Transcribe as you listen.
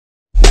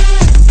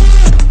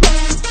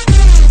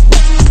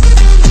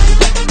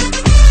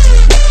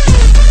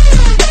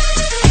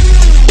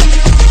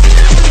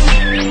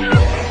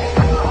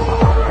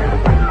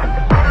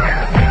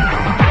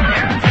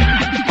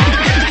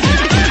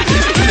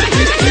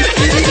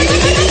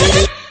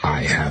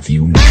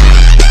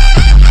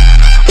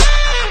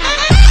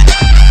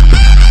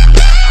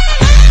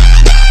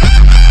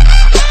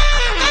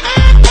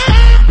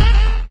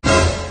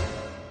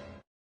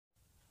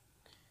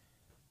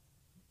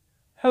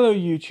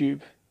Hello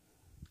YouTube,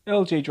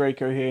 LJ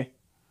Draco here.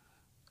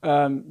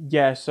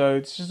 Yeah, so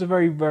it's just a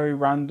very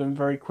random,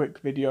 very quick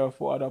video I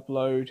thought I'd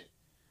upload.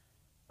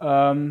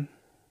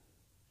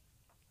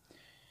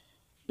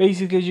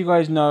 Basically, as you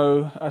guys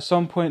know, at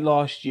some point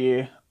last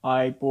year,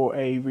 I bought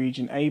a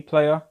Region A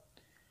player.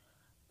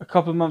 A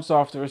couple of months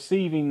after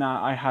receiving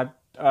that, I had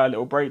a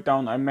little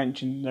breakdown. I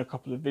mentioned in a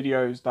couple of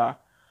videos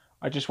that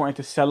I just wanted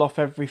to sell off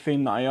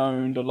everything that I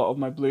owned, a lot of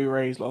my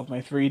Blu-rays, a lot of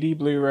my 3D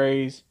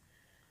Blu-rays,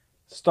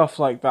 stuff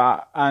like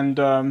that. And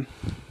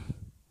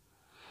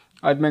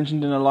I'd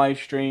mentioned in a live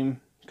stream,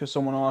 because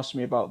someone asked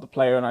me about the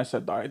player, and I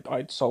said that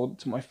I'd sold it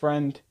to my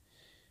friend.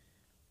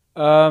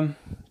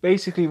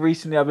 Basically,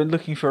 recently I've been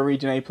looking for a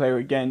Region A player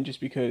again, just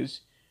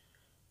because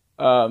just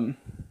a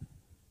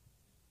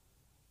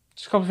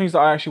couple of things that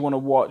I actually want to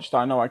watch that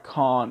I know I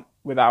can't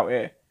without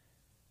it.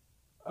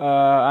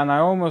 And I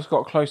almost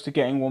got close to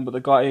getting one, but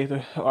the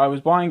guy I was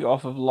buying it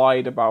off of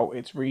lied about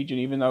its region,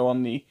 even though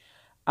on the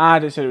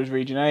ad it said it was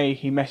Region A.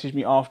 He messaged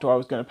me after I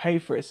was going to pay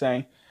for it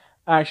saying,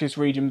 actually it's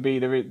Region B,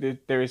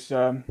 there's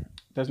no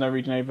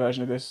Region A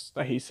version of this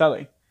that he's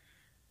selling.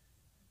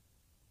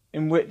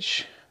 In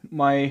which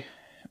my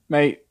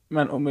mate,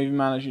 Mental Movie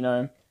Man, as you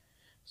know him,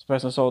 is the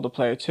person I sold the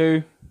player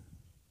to.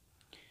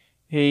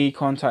 He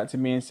contacted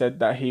me and said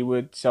that he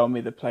would sell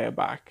me the player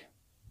back.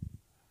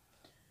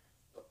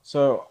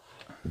 So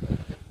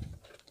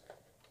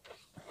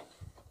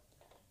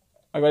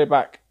I got it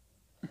back.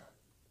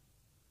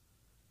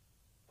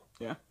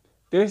 Yeah.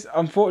 This,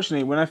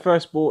 unfortunately, when I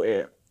first bought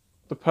it,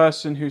 the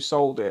person who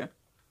sold it,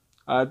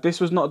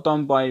 this was not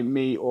done by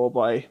me or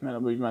by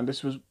Mental Movie Man.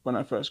 This was when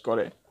I first got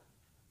it.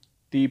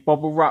 The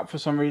bubble wrap for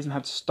some reason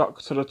had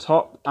stuck to the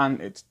top, and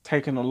it's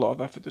taken a lot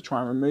of effort to try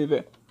and remove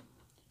it.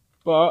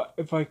 But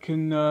if I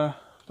can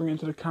bring it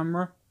into the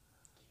camera,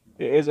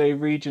 it is a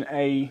Region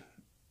A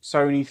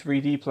Sony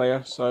 3D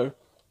player. So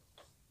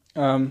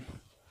yeah,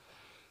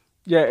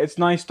 it's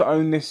nice to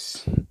own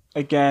this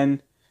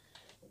again.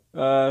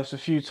 There's a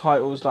few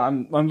titles that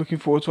I'm looking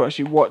forward to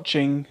actually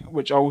watching,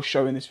 which I will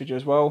show in this video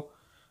as well.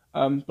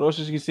 But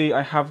also, as you can see,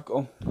 I have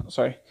got, oh,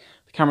 sorry,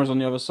 the camera's on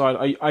the other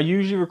side. I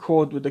usually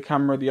record with the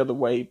camera the other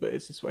way, but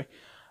it's this way.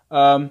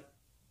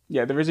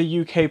 Yeah, there is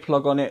a UK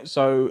plug on it,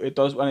 so it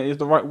does, and it is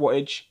the right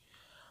wattage.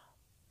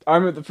 I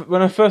remember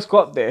when I first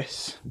got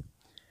this,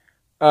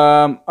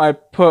 I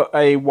put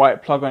a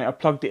white plug on it. I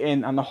plugged it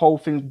in, and the whole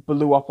thing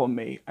blew up on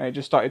me, and it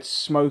just started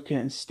smoking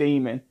and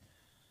steaming.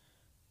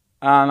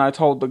 And I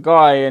told the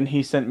guy, and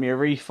he sent me a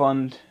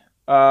refund.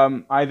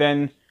 I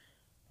then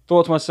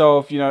thought to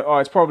myself, you know, oh,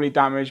 it's probably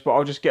damaged, but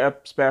I'll just get a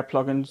spare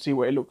plug and see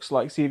what it looks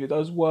like, see if it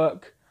does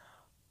work.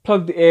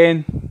 Plugged it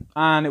in,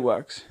 and it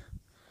works.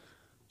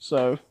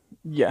 So,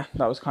 yeah,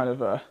 that was kind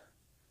of a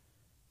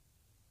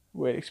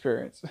weird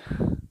experience.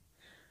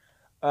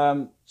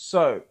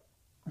 So,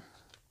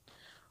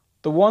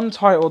 the one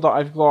title that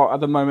I've got at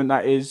the moment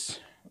that is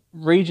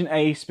Region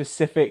A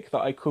specific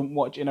that I couldn't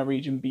watch in a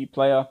Region B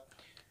player,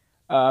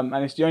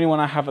 and it's the only one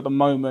I have at the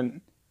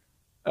moment,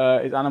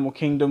 is Animal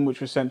Kingdom,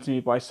 which was sent to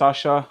me by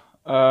Sasha.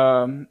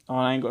 I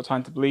ain't got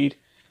time to bleed,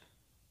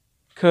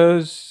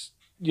 because,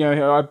 you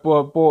know, I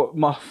bought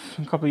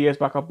a couple of years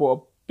back, I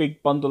bought a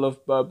big bundle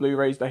of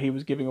Blu-rays that he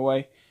was giving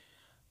away,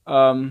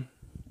 and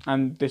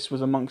this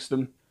was amongst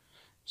them.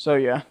 So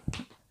yeah,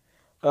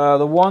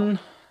 the one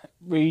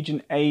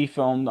Region A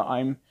film that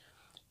I'm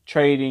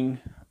trading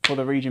for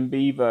the Region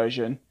B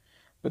version,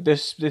 but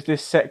this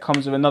set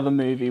comes with another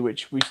movie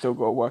which we still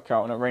got to work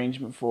out an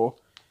arrangement for,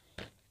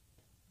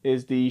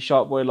 is the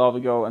Shark Boy, Lava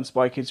Girl and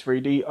Spy Kids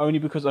 3D, only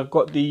because I've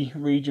got the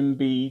Region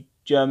B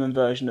German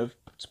version of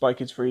Spy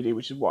Kids 3D,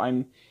 which is what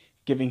I'm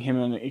giving him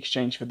in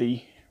exchange for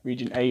the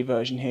Region A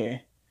version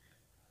here.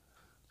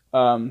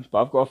 But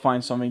I've got to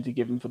find something to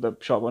give him for the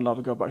Shark Boy and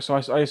Lava Girl back.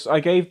 So I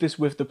gave this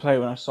with the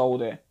player when I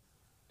sold it.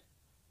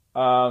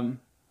 So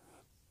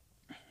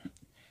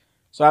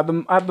at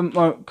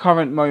the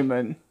current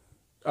moment,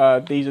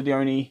 these are the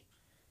only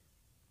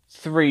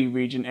 3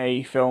 Region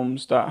A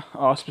films that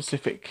are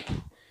specific.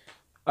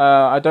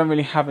 I don't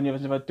really have any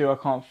others. If I do, I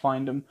can't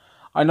find them.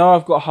 I know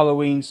I've got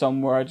Halloween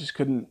somewhere, I just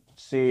couldn't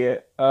see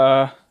it.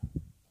 But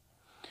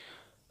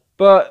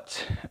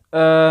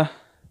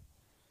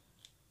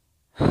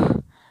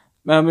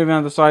moving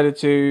on, decided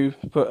to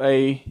put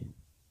a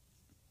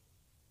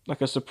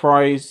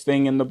surprise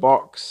thing in the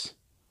box.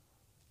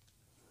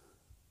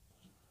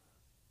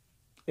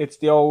 It's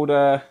the old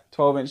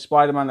 12-inch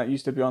Spider-Man that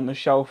used to be on the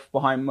shelf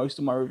behind most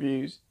of my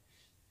reviews.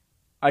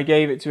 I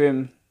gave it to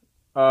him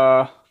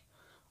a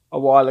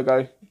while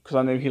ago because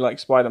I knew he liked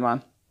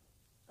Spider-Man.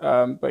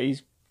 But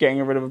he's getting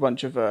rid of a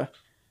bunch of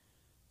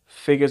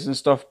figures and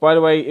stuff. By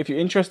the way, if you're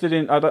interested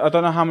in, I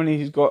don't know how many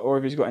he's got or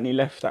if he's got any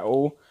left at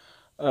all.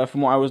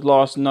 From what I was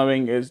last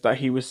knowing is that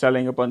he was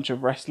selling a bunch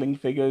of wrestling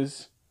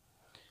figures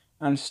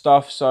and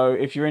stuff. So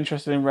if you're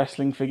interested in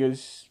wrestling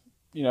figures,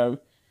 you know,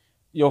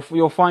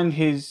 you'll find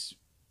his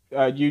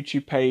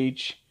YouTube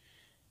page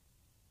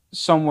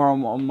somewhere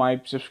on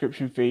my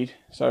subscription feed.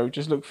 So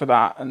just look for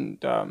that,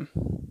 and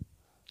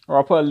or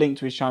I'll put a link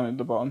to his channel at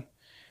the bottom.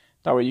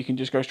 That way you can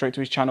just go straight to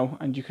his channel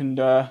and you can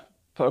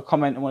put a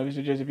comment on one of his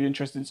videos if you're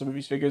interested in some of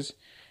his figures.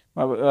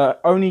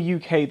 Only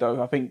UK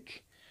though, I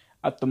think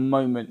at the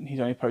moment he's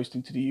only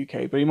posting to the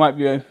UK, but he might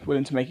be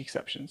willing to make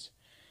exceptions.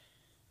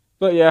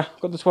 But yeah,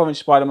 got the 12-inch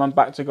Spider-Man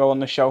back to go on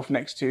the shelf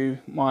next to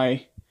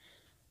my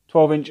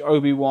 12-inch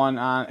Obi-Wan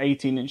and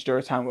 18-inch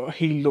Durotan. Well,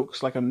 he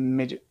looks like a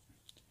midget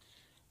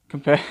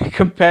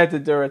compared to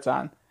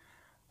Durotan.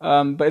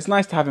 But it's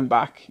nice to have him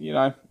back, you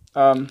know.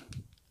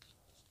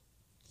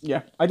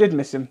 Yeah, I did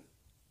miss him.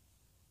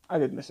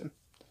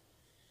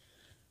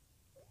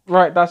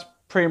 Right, that's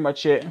pretty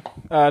much it.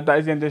 That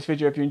is the end of this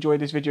video. If you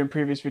enjoyed this video and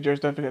previous videos,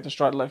 don't forget to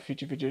strike the like for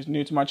future videos.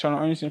 New to my channel,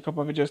 only seen a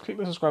couple of videos, click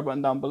the subscribe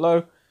button down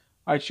below.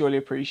 I'd surely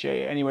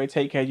appreciate it. Anyway,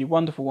 take care, you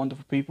wonderful,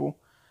 wonderful people,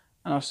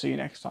 and I'll see you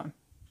next time.